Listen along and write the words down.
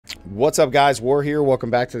What's up, guys? War here. Welcome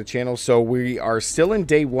back to the channel. So we are still in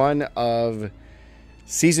day 1 of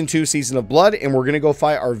season 2, Season of Blood, and we're gonna go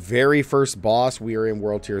fight our very first boss. We are in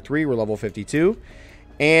World Tier 3. We're level 52,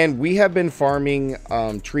 and we have been farming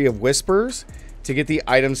Tree of Whispers to get the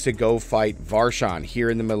items to go fight Varshan here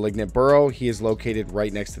in the Malignant Burrow. He is located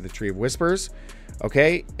right next to the Tree of Whispers.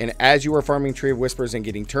 Okay, and as you are farming Tree of Whispers and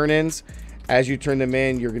getting turn-ins, as you turn them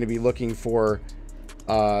in, you're going to be looking for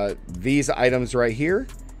these items right here.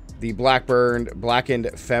 The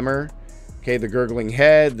blackened femur, okay, the gurgling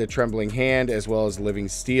head, the trembling hand, as well as living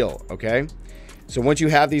steel. Okay, so once you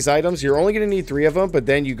have these items, you're only going to need 3 of them, but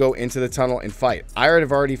then you go into the tunnel and fight. I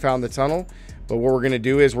have already found the tunnel, but what we're going to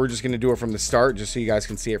do is we're just going to do it from the start, just so you guys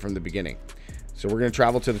can see it from the beginning. So we're going to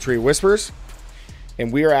travel to the Tree of Whispers,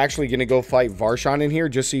 and we are actually going to go fight Varshan in here,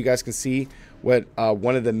 just so you guys can see what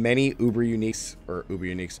one of the many Uber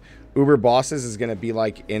bosses is going to be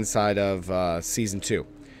like inside of Season 2.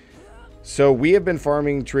 So we have been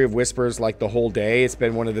farming Tree of Whispers like the whole day. It's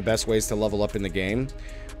been one of the best ways to level up in the game.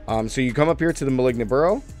 So you come up here to the Malignant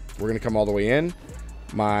Burrow. We're going to come all the way in.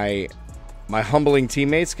 My humbling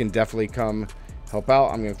teammates can definitely come help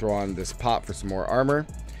out. I'm going to throw on this pot for some more armor.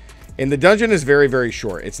 And the dungeon is very, very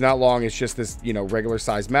short. It's not long. It's just this, regular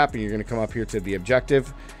sized map. And you're going to come up here to the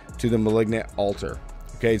objective, to the Malignant Altar.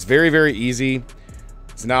 Okay, it's very, very easy.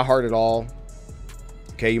 It's not hard at all.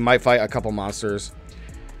 Okay, you might fight a couple monsters.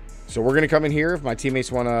 So we're going to come in here if my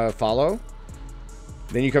teammates want to follow.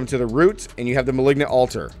 Then you come to the root and you have the Malignant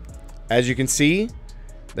Altar. As you can see,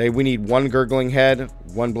 we need 1 gurgling head,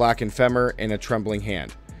 1 blackened femur, and a trembling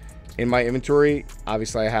hand. In my inventory,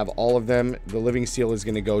 obviously I have all of them. The living steel is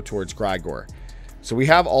going to go towards Grigor. So we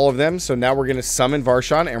have all of them. So now we're going to summon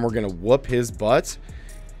Varshan and we're going to whoop his butt.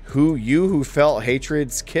 Who felt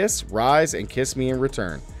hatred's kiss, rise and kiss me in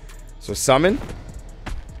return. So summon.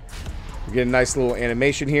 We get a nice little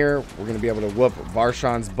animation here. We're going to be able to whoop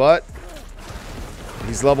Varshan's butt.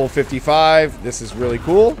 He's level 55. This is really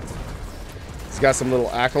cool. He's got some little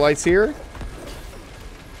acolytes here.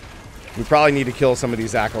 We probably need to kill some of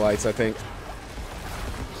these acolytes, I think.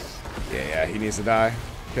 Yeah, he needs to die.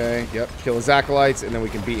 Okay, yep. Kill his acolytes, and then we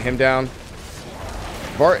can beat him down.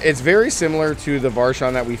 It's very similar to the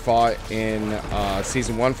Varshan that we fought in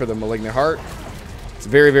Season 1 for the Malignant Heart. It's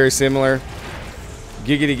very, very similar.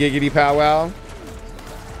 Giggity, giggity, powwow.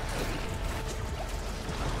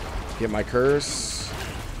 Get my curse.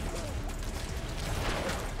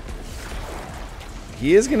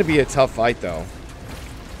 He is going to be a tough fight, though.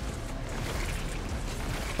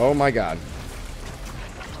 Oh, my God.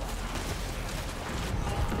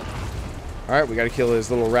 Alright, we got to kill his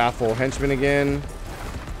little wrathful henchman again.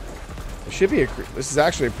 This is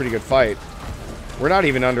actually a pretty good fight. We're not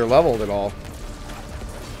even under leveled at all.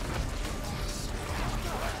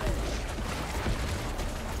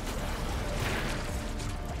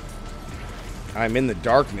 I'm in the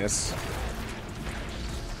darkness.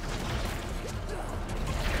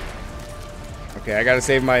 Okay, I gotta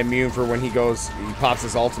save my immune for when he pops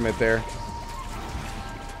his ultimate there.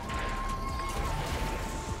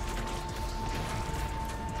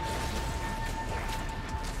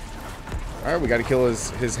 Alright, we gotta kill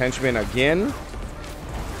his henchman again.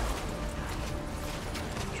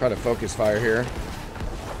 Try to focus fire here.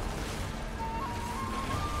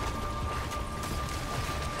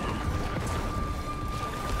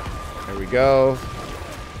 There we go.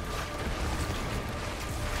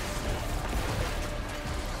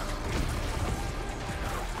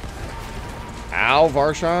 Ow,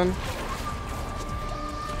 Varshan.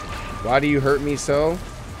 Why do you hurt me so?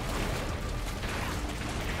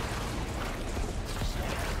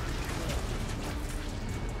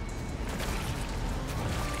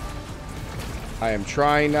 I am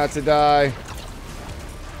trying not to die.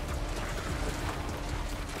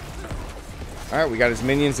 Alright, we got his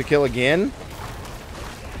minions to kill again.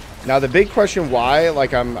 Now, the big question why,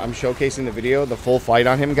 like I'm showcasing the video, the full fight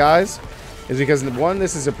on him, guys, is because, 1,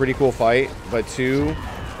 this is a pretty cool fight, but 2,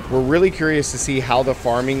 we're really curious to see how the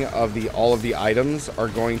farming of all of the items are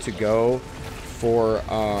going to go for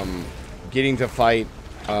getting to fight,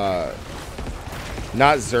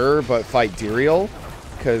 not Zur, but fight Diriel,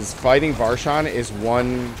 because fighting Varshan is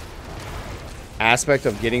one aspect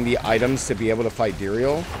of getting the items to be able to fight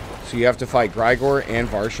Diriel. So you have to fight Grigor and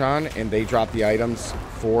Varshan, and they drop the items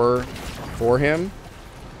for him,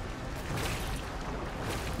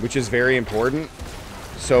 which is very important.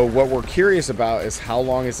 So what we're curious about is how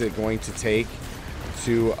long is it going to take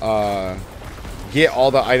to get all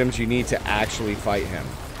the items you need to actually fight him,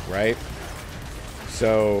 right?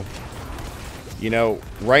 So,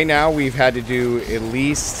 right now we've had to do at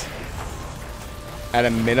least at a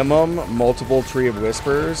minimum, multiple Tree of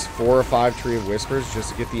Whispers, 4 or 5 Tree of Whispers,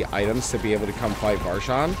 just to get the items to be able to come fight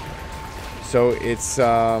Varshan. So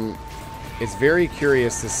it's very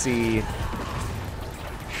curious to see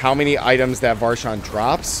how many items that Varshan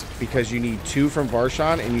drops, because you need 2 from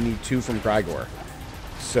Varshan and you need 2 from Grigor.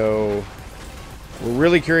 So we're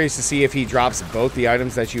really curious to see if he drops both the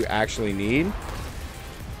items that you actually need,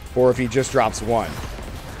 or if he just drops 1.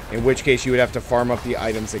 In which case you would have to farm up the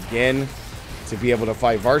items again to be able to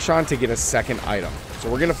fight Varshan to get a second item. So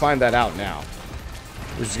we're going to find that out now,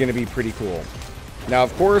 which is going to be pretty cool. Now,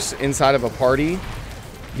 of course, inside of a party,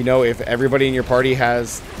 you know, if everybody in your party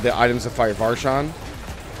has the items to fight Varshan,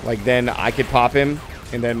 like, then I could pop him,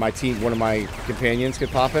 and then my team, one of my companions could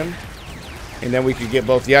pop him, and then we could get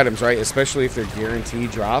both the items, right? Especially if they're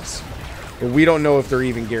guaranteed drops. But we don't know if they're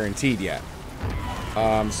even guaranteed yet.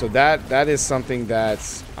 So that is something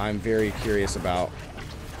that I'm very curious about,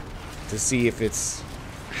 to see if it's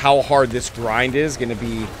how hard this grind is going to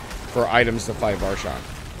be for items to fight Varshan.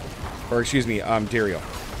 Or excuse me, Duriel.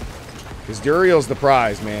 Because Duriel's the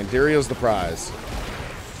prize, man. Duriel's the prize.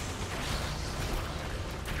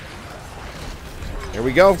 There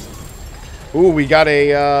we go. Ooh, we got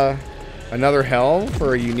a another helm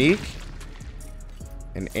for a unique.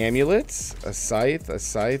 An amulet, a scythe, a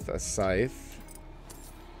scythe, a scythe.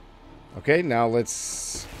 Okay, now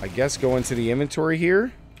let's, I guess, go into the inventory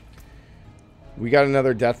here. We got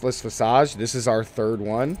another Deathless Visage. This is our 3rd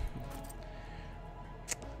one.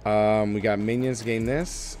 We got minions gain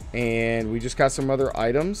this. And we just got some other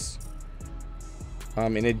items.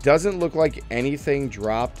 And it doesn't look like anything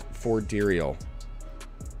dropped for Duriel.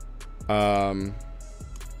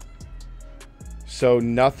 So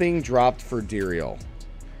nothing dropped for Duriel.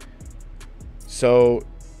 So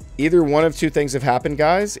either one of 2 things have happened,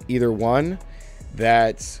 guys. Either one,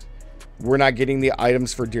 that we're not getting the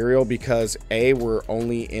items for Duriel because A, we're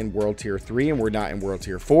only in World Tier 3 and we're not in World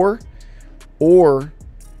Tier 4. Or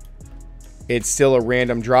it's still a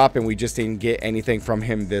random drop and we just didn't get anything from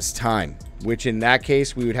him this time. Which in that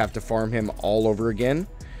case, we would have to farm him all over again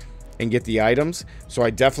and get the items. So I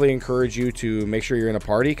definitely encourage you to make sure you're in a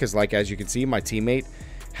party, because like, as you can see, my teammate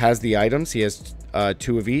has the items. He has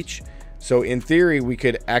 2 of each. So in theory, we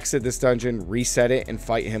could exit this dungeon, reset it, and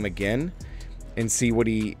fight him again and see what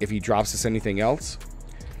if he drops us anything else.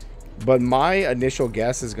 But my initial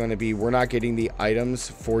guess is going to be we're not getting the items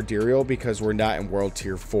for Duriel because we're not in World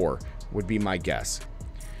Tier 4, would be my guess.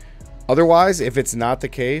 Otherwise, if it's not the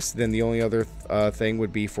case, then the only other thing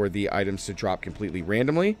would be for the items to drop completely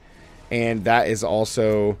randomly. And that is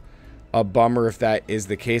also a bummer if that is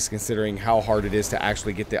the case, considering how hard it is to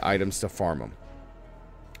actually get the items to farm them.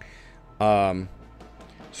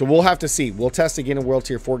 So we'll have to see. We'll test again in World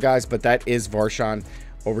Tier 4, guys, but that is Varshan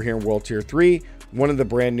over here in World Tier 3. One of the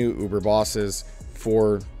brand new Uber bosses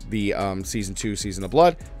for the Season 2, Season of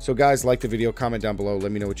Blood. So, guys, like the video, comment down below.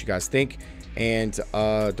 Let me know what you guys think. And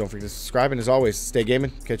don't forget to subscribe. And as always, stay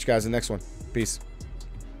gaming. Catch you guys in the next one. Peace.